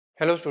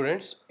Hello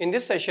students, in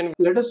this session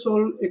let us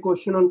solve a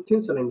question on thin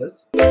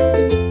cylinders.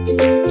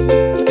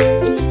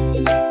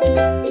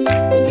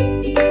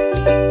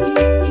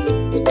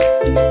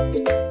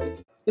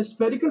 A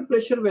spherical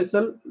pressure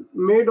vessel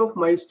made of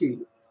mild steel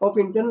of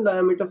internal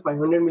diameter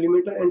 500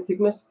 mm and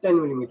thickness 10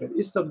 mm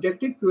is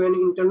subjected to an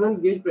internal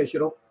gauge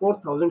pressure of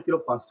 4000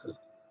 kPa.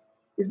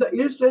 If the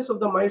yield stress of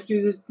the mild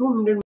steel is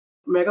 200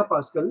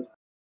 MPa,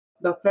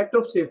 the factor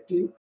of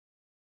safety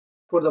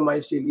for the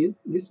mild steel is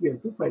this we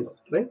have to find out,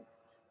 right?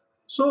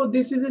 So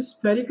this is a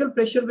spherical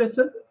pressure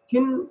vessel,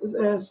 thin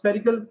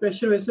spherical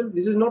pressure vessel.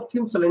 This is not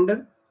thin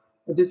cylinder.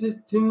 This is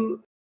thin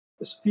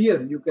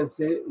sphere. You can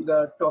say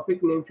the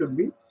topic name should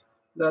be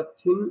the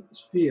thin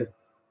sphere,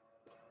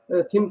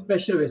 thin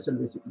pressure vessel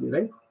basically,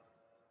 right?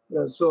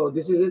 So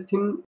this is a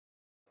thin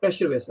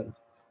pressure vessel.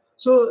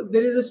 So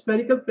there is a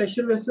spherical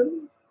pressure vessel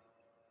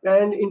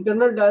and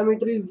internal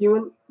diameter is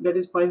given, that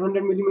is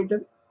 500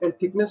 mm, and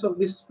thickness of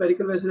this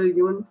spherical vessel is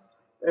given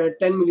 10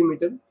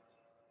 mm.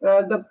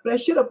 The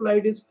pressure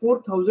applied is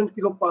 4000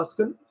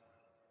 kPa.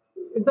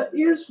 If the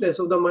yield stress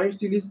of the mild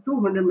steel is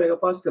 200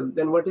 MPa,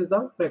 then what is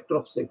the factor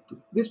of safety?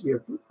 This we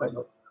have to find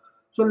out.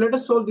 So let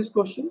us solve this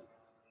question.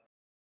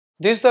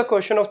 this is the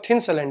question of thin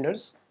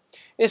cylinders.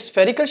 A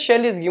spherical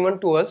shell is given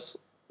to us,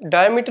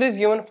 diameter is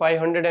given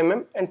 500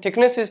 mm and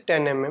thickness is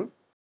 10 mm.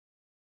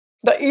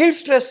 The yield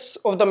stress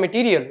of the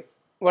material,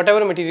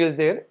 whatever material is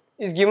there,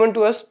 is given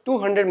to us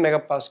 200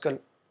 MPa,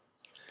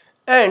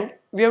 and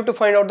we have to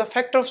find out the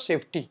factor of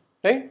safety,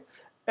 right?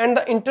 And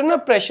the internal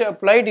pressure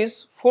applied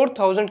is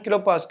 4000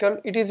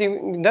 kPa. It is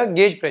the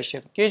gauge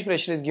pressure. Gauge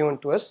pressure is given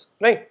to us,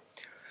 right?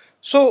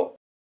 So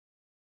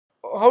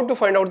how to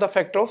find out the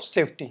factor of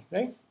safety,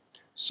 right?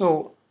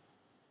 So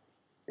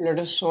let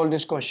us solve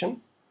this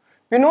question.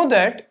 We know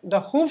that the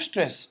hoop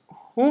stress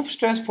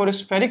for a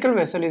spherical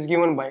vessel is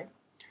given by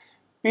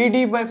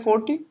PD by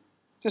 40.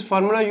 This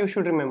formula you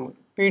should remember.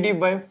 PD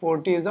by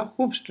 40 is the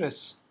hoop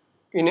stress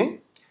in a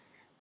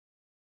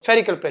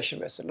spherical pressure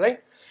vessel,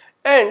 right?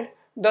 And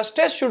the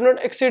stress should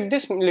not exceed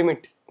this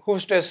limit, hoop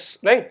stress,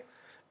 right?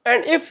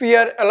 And if we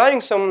are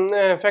allowing some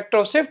factor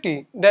of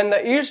safety, then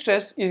the yield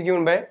stress is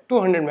given by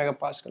 200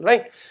 MPa,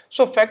 right?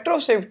 So factor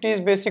of safety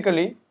is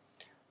basically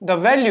the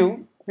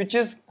value which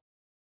is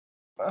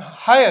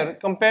higher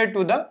compared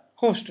to the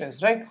hoop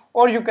stress, right?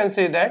 Or you can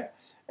say that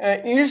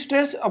yield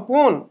stress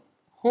upon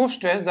hoop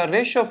stress, the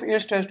ratio of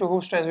yield stress to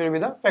hoop stress will be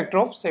the factor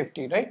of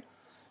safety, right?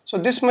 So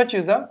this much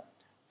is the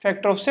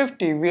factor of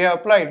safety we have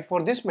applied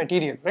for this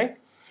material, right?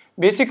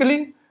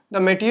 Basically the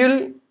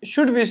material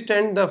should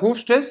withstand the hoop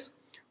stress,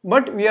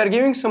 but we are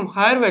giving some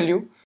higher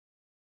value.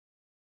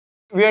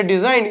 We are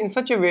designed in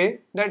such a way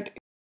that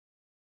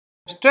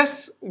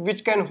stress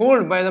which can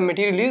hold by the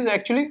material is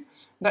actually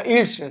the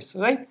yield stress,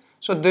 right?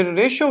 So the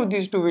ratio of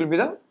these two will be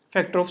the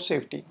factor of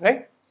safety,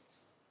 right?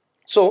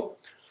 So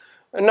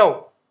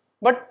now,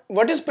 but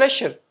what is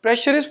pressure?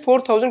 Pressure is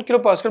 4000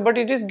 kPa, but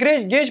it is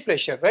gauge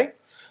pressure, right?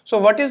 So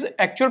what is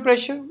actual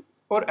pressure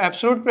or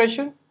absolute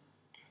pressure?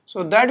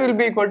 So that will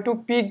be equal to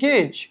P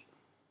gauge,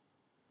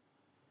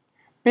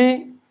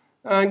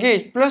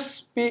 gauge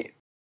plus P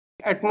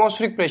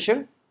atmospheric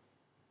pressure,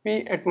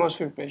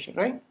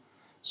 right?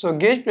 So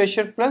gauge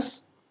pressure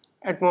plus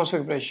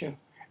atmospheric pressure,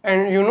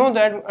 and you know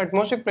that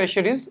atmospheric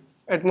pressure is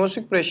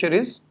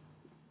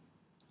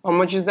how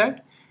much is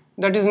that?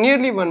 That is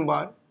nearly 1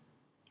 bar,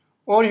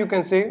 or you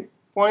can say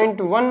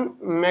 0.1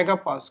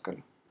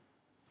 megapascal,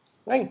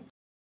 right?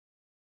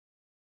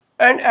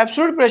 And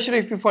absolute pressure,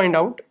 if you find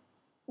out,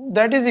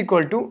 that is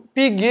equal to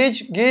P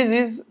gauge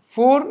is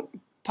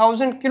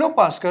 4000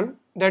 kilopascal.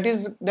 That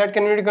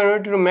can be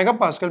converted to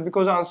megapascal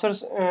because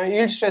answers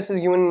yield stress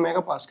is given in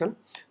megapascal.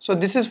 So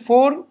this is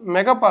 4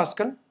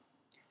 megapascal.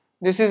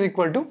 This is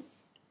equal to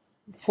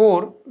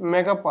 4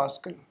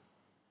 megapascal.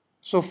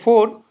 So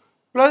 4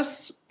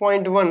 plus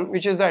 0.1,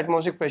 which is the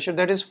atmospheric pressure,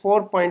 that is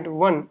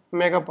 4.1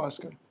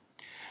 megapascal.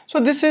 So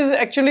this is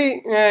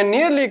actually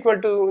nearly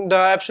equal to the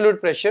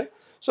absolute pressure.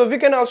 So we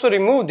can also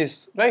remove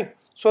this, right?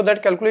 So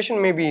that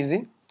calculation may be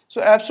easy.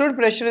 So absolute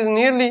pressure is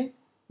nearly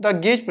the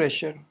gauge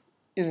pressure,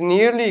 is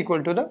nearly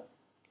equal to the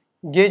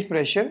gauge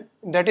pressure,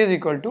 that is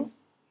equal to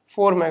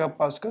 4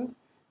 megapascal.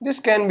 This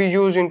can be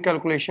used in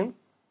calculation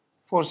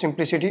for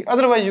simplicity.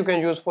 Otherwise you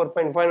can use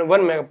 4.1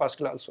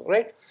 megapascal also,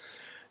 right?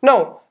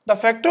 Now the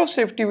factor of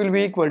safety will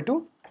be equal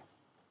to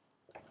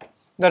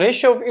the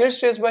ratio of yield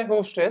stress by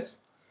hoop stress.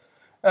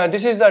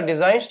 This is the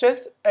design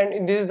stress,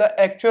 and this is the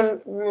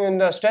actual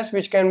the stress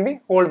which can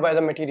be held by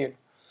the material.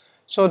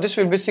 So this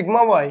will be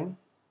sigma y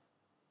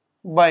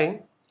by,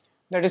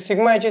 that is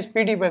sigma h is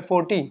PD by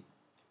 40.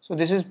 So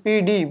this is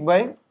PD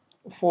by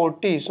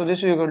 40. So this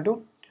is equal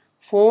to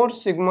 4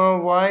 sigma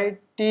y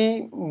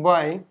t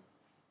by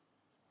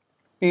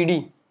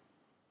PD.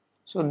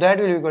 So that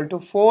will be equal to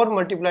 4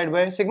 multiplied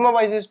by sigma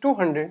y is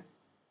 200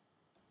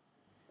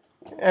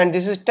 and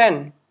this is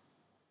 10.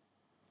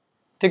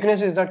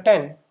 Thickness is the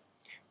 10.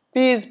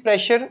 P is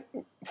pressure,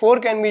 4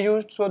 can be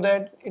used so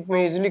that it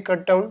may easily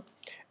cut down,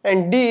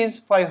 and D is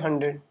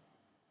 500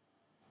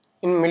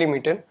 in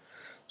millimeter.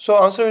 So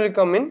answer will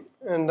come in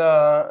and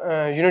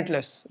the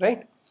unitless,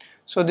 right?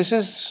 So this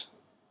is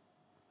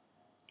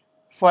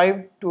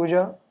 5 2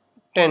 ja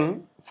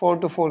 10, 4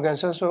 to 4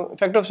 cancel, so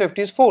factor of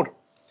safety is 4.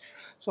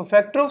 So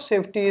factor of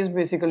safety is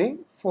basically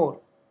 4.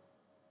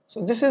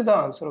 So this is the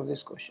answer of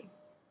this question.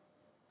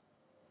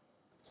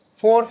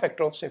 4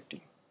 factor of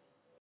safety.